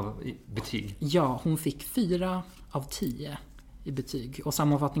fick hon av betyg? Ja, hon fick 4 av 10 i betyg. Och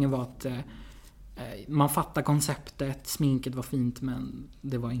sammanfattningen var att Man fattar konceptet, sminket var fint men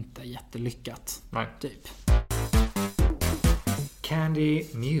det var inte jättelyckat. Nej. Typ. Candy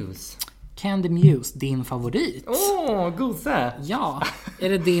Muse. Candy Muse, din favorit. Gose! Ja, är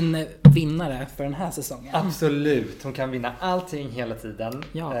det din vinnare för den här säsongen? Absolut, hon kan vinna allting hela tiden.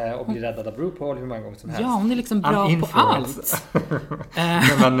 Ja. Och bli räddad av RuPaul hur många gånger som helst. Ja, hon är liksom bra på allt.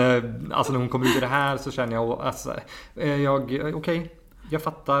 Men alltså när hon kommer ut i det här så känner jag alltså, jag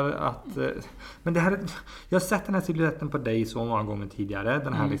fattar att men det här, jag har sett den här silhuetten på dig så många gånger tidigare.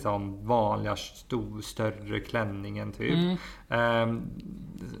 Den här liksom vanliga större klänningen typ.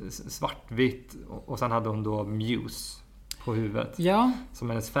 Svartvitt och sen hade hon då Muse på huvudet. Ja. Som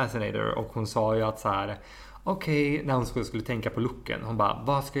hennes fascinator, och hon sa ju att så här när hon skulle tänka på looken, hon bara,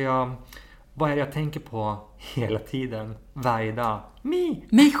 vad är det jag tänker på hela tiden, varje dag?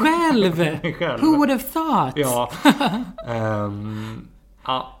 Mig själv! Who would have thought? Ja.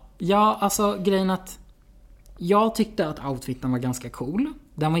 Ja, alltså grejen att jag tyckte att outfiten var ganska cool.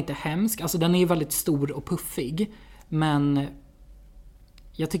 Den var inte hemsk. Alltså den är ju väldigt stor och puffig. Men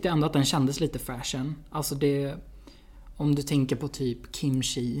jag tyckte ändå att den kändes lite fashion. Alltså det, om du tänker på typ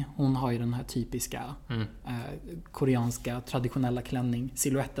Kimchi. Hon har ju den här typiska koreanska traditionella klänning.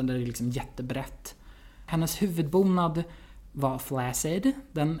 Silhuetten där det är liksom jättebrett. Hennes huvudbonad var flaccid.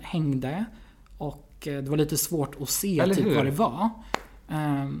 Den hängde. Och det var lite svårt att se typ vad det var.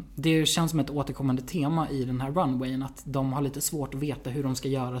 Det känns som ett återkommande tema i den här runwayen, att de har lite svårt att veta hur de ska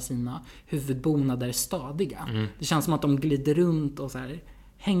göra sina huvudbonader stadiga. Det känns som att de glider runt och så här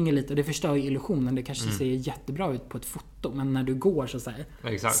hänger lite, och det förstör ju illusionen. Det kanske ser jättebra ut på ett foto, men när du går så här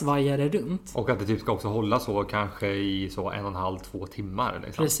svajar det runt. Och att det typ ska också hålla så kanske i så 1,5-2 timmar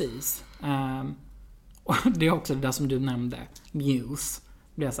liksom. Precis. Och det är också det där som du nämnde, Muse.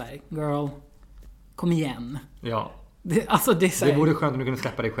 Det är så här, girl, kom igen. Ja. Det vore skönt om du kunde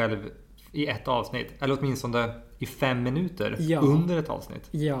släppa dig själv i ett avsnitt. Eller åtminstone i 5 minuter under ett avsnitt.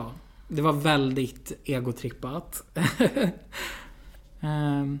 Ja, det var väldigt egotrippat.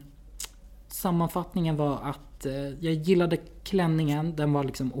 Sammanfattningen var att jag gillade klänningen. Den var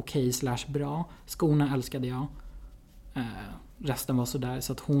liksom okej/bra. Skorna älskade jag. Resten var sådär.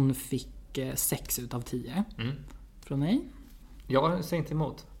 Så att hon fick 6 utav 10. Från mig. Jag säger inte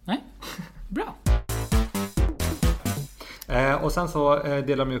emot. Nej, bra. Och sen så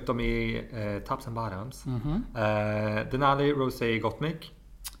delar de ut dem i tops and bottoms. Denali, Rosé, Gottmik.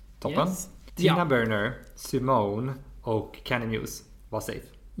 Toppen. Yes. Tina Burner, Simone och Candy Muse var safe.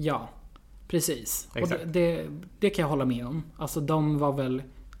 Ja, precis. Exakt. Och det kan jag hålla med om. Alltså de var väl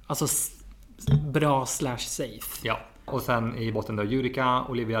bra/safe. Ja. Och sen i botten då Eureka,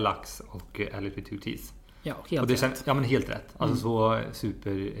 Olivia Lux och Alice with 2 T's. Ja, helt och det rätt. Ja, men helt rätt. Alltså så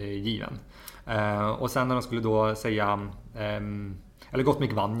supergiven. Och sen när de skulle då säga eller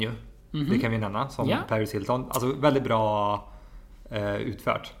Gottmik vann ju. Det kan vi nämna som Paris Hilton. Alltså väldigt bra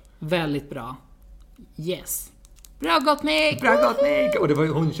utfört. Väldigt bra. Yes. Bra Gottmik! Bra Gottmik! Och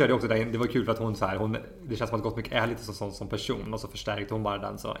hon körde också där. Det var kul för att hon så här, det känns som att Gottmik är lite som person, och så förstärkte hon bara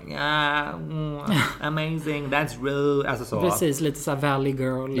den så. Amazing, that's rude. Alltså så. Precis, lite så här Valley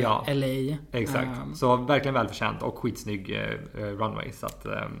Girl, LA. Exakt. Så verkligen välförtjänt och skitsnygg runway, så att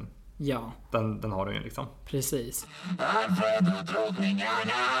den har du ju liksom. Precis.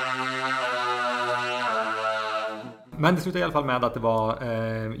 Men det slutade i alla fall med att det var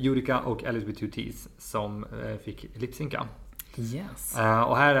Eureka och Alice with 2 T's som fick lipsynka. Yes.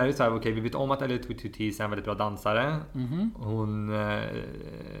 Och här är det så här, vi vet om att Alice with 2 T's är en väldigt bra dansare. Hon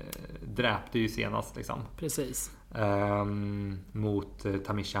dräpte ju senast liksom. Precis. Mot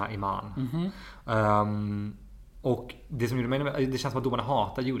Tamisha Iman. Och det som gjorde mig, det känns som att domarna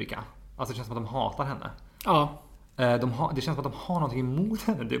hatar Eureka. Alltså det känns som att de hatar henne. Ja. Det känns som att de har någonting emot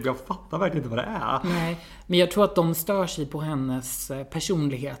henne. Jag fattar verkligen inte vad det är. Nej, men jag tror att de stör sig på hennes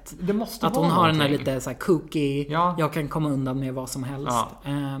personlighet. Det måste att hon har den här lite så här kooky. Ja. Jag kan komma undan med vad som helst.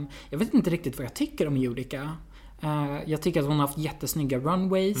 Jag vet inte riktigt vad jag tycker om Eureka. Jag tycker att hon har haft jättesnygga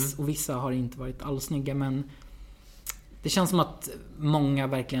runways. Och vissa har inte varit alls snygga. Men det känns som att många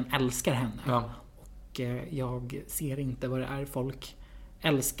verkligen älskar henne. Ja. Och jag ser inte vad det är folk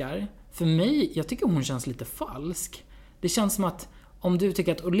älskar. För mig, jag tycker hon känns lite falsk. Det känns som att om du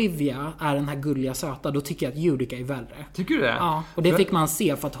tycker att Olivia är den här gulliga söta, då tycker jag att Eureka är värre. Tycker du det? Ja, och det fick man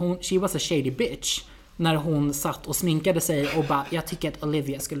se för att she was a shady bitch. När hon satt och sminkade sig och bara, jag tycker att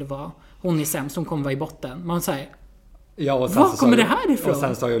Olivia skulle vara, hon är sämst, hon kommer vara i botten. Man säger, var kommer det här ifrån? Och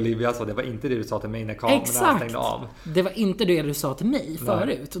sen sa Olivia så, det var inte det du sa till mig när kameran stängde av. Det var inte det du sa till mig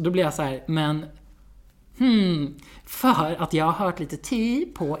förut. Och då blev jag så här, men för att jag har hört lite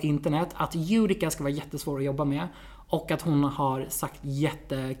på internet att Eureka ska vara jättesvår att jobba med och att hon har sagt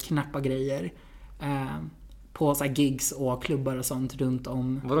jätteknäppa grejer. på så här gigs och klubbar och sånt runt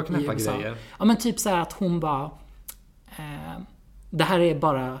om. Vadå knäppa grejer? Ja, men typ så här att hon bara det här är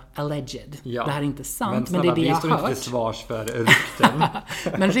bara alleged. Ja. Det här är inte sant, men snälla, det är det jag har hört. Vi står inte till svars för rykten.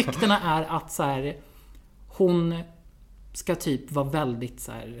 Men ryktena är att så här, hon ska typ vara väldigt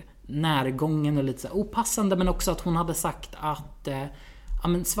så här närgången och lite så här opassande, men också att hon hade sagt att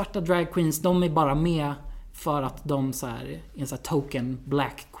men svarta drag queens, de är bara med för att de så här, är en så här token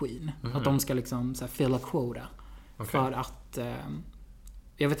black queen. Att de ska liksom så här fylla quota. Okay. För att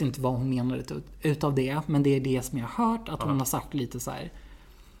jag vet inte vad hon menar utav det, men det är det som jag har hört att hon har sagt lite så här.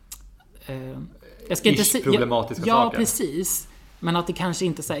 Jag ska inte säga problematiska saker. Ja, precis. Men att det kanske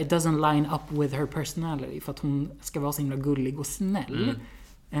inte så här, it doesn't line up with her personality, för att hon ska vara så himla gullig och snäll.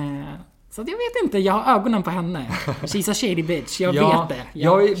 Så att jag vet inte, jag har ögonen på henne. She's a shady bitch, jag vet det.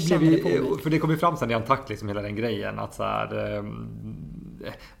 Jag känner det på mig. För det kom ju fram sen i Antakt liksom hela den grejen att så här,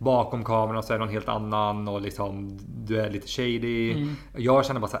 bakom kameran så är någon helt annan och liksom du är lite shady. Jag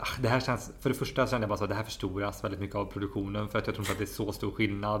känner bara så här, det här känns, för det första känner jag bara så att det här förstoras väldigt mycket av produktionen, för att jag tror inte att det är så stor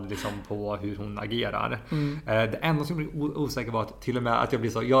skillnad liksom på hur hon agerar. Det enda som jag blir osäker var att till och med att jag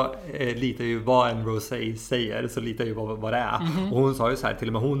blir så, jag litar ju vad en Rosé säger, så litar ju vad det är. Och hon sa ju så här, till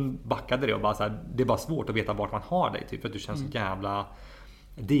och med hon backade det och bara så här, det är bara svårt att veta vart man har dig typ, för att du känns så jävla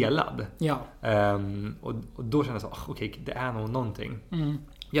delad. Ja. Och då kände jag så, okej, det är nog någonting.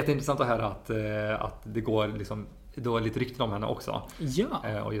 Jätteintressant att höra att det går liksom då lite rykten om henne också.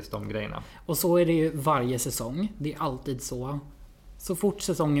 Ja. Och just de grejerna. Och så är det ju varje säsong. Det är alltid så. Så fort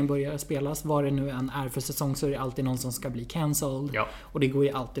säsongen börjar spelas, vad det nu än är för säsong, så är det alltid någon som ska bli cancelled. Ja. Och det går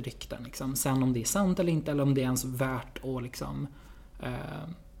ju alltid rykten liksom. Sen om det är sant eller inte, eller om det är ens värt att liksom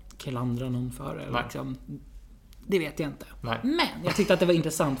klandra någon för eller liksom, det vet jag inte. Nej. Men jag tyckte att det var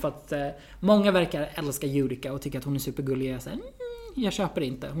intressant för att många verkar älska Judica och tycker att hon är supergullig. Jag köper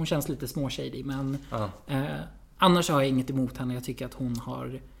inte. Hon känns lite småshady, men annars har jag inget emot henne. Jag tycker att hon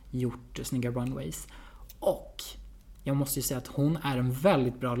har gjort snygga runways. Och jag måste ju säga att hon är en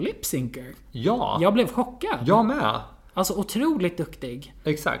väldigt bra lip-syncer. Ja. Jag blev chockad. Jag med. Alltså otroligt duktig.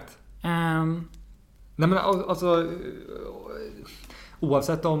 Exakt. Nej men alltså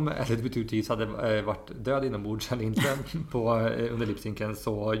oavsett om Edith hade varit död inombords eller inte under lipsynken,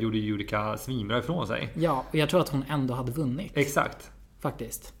 så gjorde Judica svinbra ifrån sig. Ja, och jag tror att hon ändå hade vunnit. Exakt.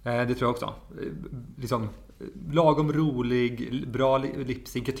 Faktiskt. Det tror jag också. Liksom lagom rolig, bra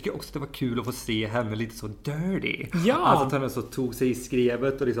lipsync. Jag tycker också att det var kul att få se henne lite så dirty. Ja. Alltså att henne så tog sig i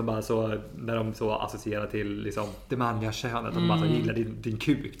skrevet och liksom bara så, när de så associerar till liksom det manliga könet, och bara så gillar din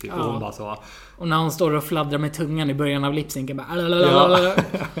kuk typ. Och hon bara så. Och när hon står och fladdrar med tungan i början av lipsynken bara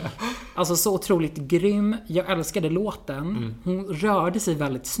alltså så otroligt grym. Jag älskade låten. Hon rörde sig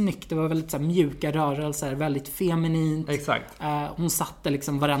väldigt snyggt. Det var väldigt så här mjuka rörelser, väldigt feminint. Exakt. Hon satte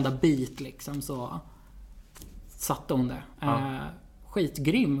liksom varenda bit liksom, så satte hon det.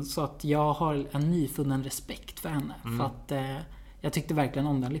 Skitgrym, så att jag har en nyfunnen respekt för henne. För att jag tyckte verkligen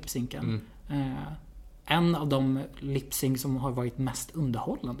om den lipsynken. En av de lipsynk som har varit mest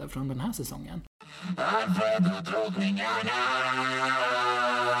underhållande från den här säsongen.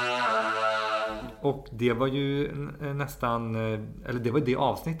 Och det var ju nästan, eller det var det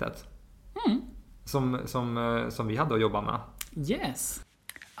avsnittet som vi hade att jobba med. Yes.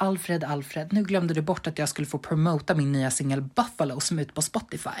 Alfred, nu glömde du bort att jag skulle få promota min nya singel Buffalo som ut på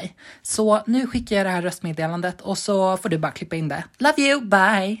Spotify. Så nu skickar jag det här röstmeddelandet och så får du bara klippa in det. Love you,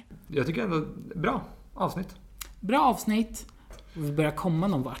 bye! Jag tycker ändå, bra avsnitt. Bra avsnitt. Vi börjar komma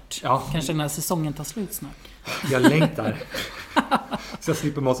någon vart. Ja. Kanske när säsongen tar slut snart. Jag längtar. Så jag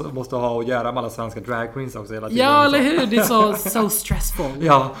slipper måste ha att göra med alla svenska drag queens också hela tiden. Ja, eller hur? Det är så stressful.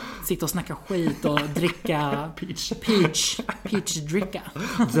 Ja. Sitta och snacka skit och dricka peach dricka.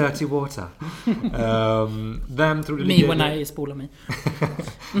 Dirty water. Vem tror du ligger... Me when I spolar me.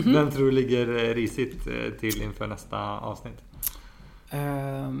 Vem tror du ligger risigt till inför nästa avsnitt?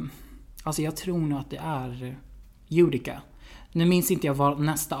 Alltså jag tror nog att det är Judica. Nu minns inte jag vad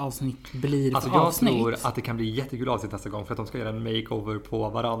nästa avsnitt blir för avsnitt. Jag tror att det kan bli jättekul avsnitt nästa gång, för att de ska göra en makeover på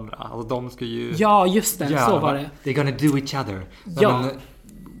varandra. Alltså de ska ju... Ja, just det. Så var det. They're gonna do each other. Ja. Men,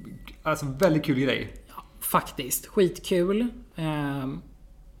 alltså väldigt kul grej. Ja, faktiskt. Skitkul.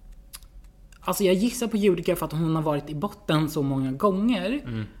 Alltså jag gissar på Judica för att hon har varit i botten så många gånger.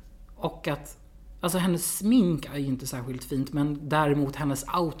 Och att... Alltså hennes smink är ju inte särskilt fint, men däremot hennes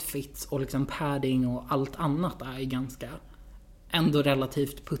outfits och liksom padding och allt annat är ganska ändå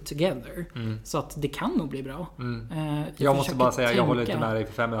relativt put together. Så att det kan nog bli bra. Jag måste bara säga, jag håller inte med dig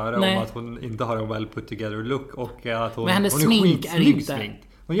för 5 öre om att hon inte har en well put together look, och att hon, men hennes hon smink är inte...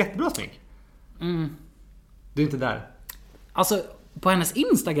 Hon är jättebra smink. Du är inte där. Alltså, På hennes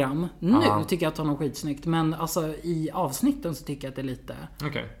Instagram nu tycker jag att hon har skitsnyggt. Men alltså i avsnitten så tycker jag att det är lite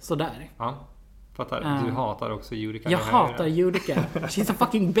sådär. Ja, fattar. Du hatar också Judica. Jag hatar Judica. She's a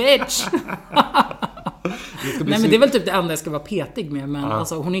fucking bitch. Nej men det är väl typ det enda jag ska vara petig med. Men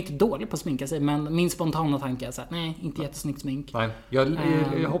alltså, hon är inte dålig på att sminka sig. Men min spontana tanke är så att nej, inte jättesnyggt smink. Nej,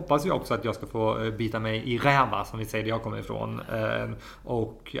 jag hoppas ju också att jag ska få bita mig i räva, som vi säger där jag kommer ifrån.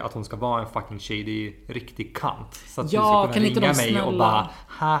 Och att hon ska vara en fucking shady riktig kant. Så att du ska kunna ringa mig och bara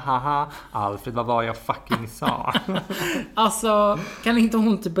ha Alfred, vad var jag fucking sa? Alltså, kan inte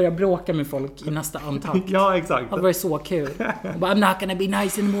hon typ börja bråka med folk i nästa antakt? Ja, exakt. Det var så kul. Och bara, I'm not gonna be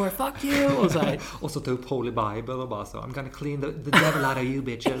nice anymore, fuck you. Och så här. Och så ta upp Holy Bible och bara så, I'm gonna clean the devil out of you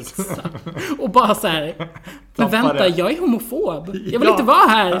bitches. Och bara så här, men vänta, jag är homofob. Jag vill inte vara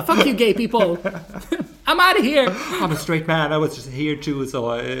här. Fuck you gay people. I'm out of here. I'm a straight man, I was just here to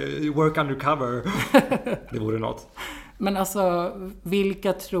work undercover. Det vore något. Men alltså,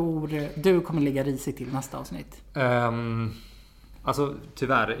 vilka tror du kommer ligga risigt till nästa avsnitt? Alltså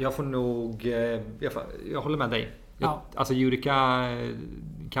tyvärr, jag får nog jag håller med dig. Alltså Judica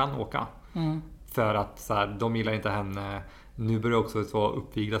kan åka. För att så här, de gillar inte henne. Nu börjar också så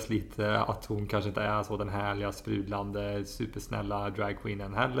uppviglas lite att hon kanske inte är så den härliga, sprudlande, supersnälla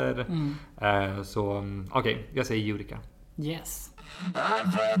dragqueenen heller. Så okej, jag säger Judica. Yes.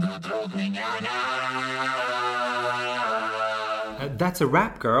 That's a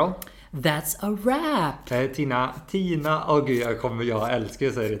wrap, girl. That's a wrap. Tina, jag älskar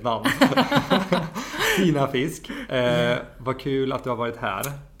att säga ditt namn. Tina Fisk. Vad kul att du har varit här.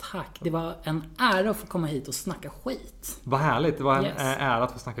 Tack, det var en ära att få komma hit och snacka skit. Vad härligt, det var en ära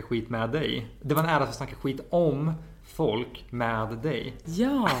att få snacka skit med dig. Det var en ära att få snacka skit om folk med dig.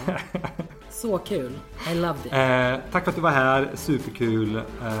 Ja, så kul. I loved it. Tack för att du var här, superkul.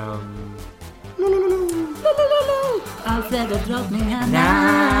 Alfred och drottningarna.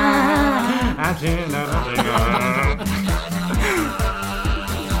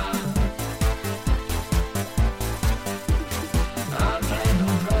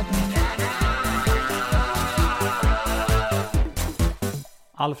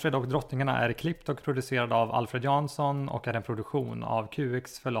 Alfred och drottningarna är klippt och producerad av Alfred Jansson och är en produktion av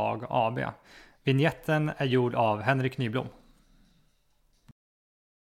QX förlag AB. Vignetten är gjord av Henrik Nyblom.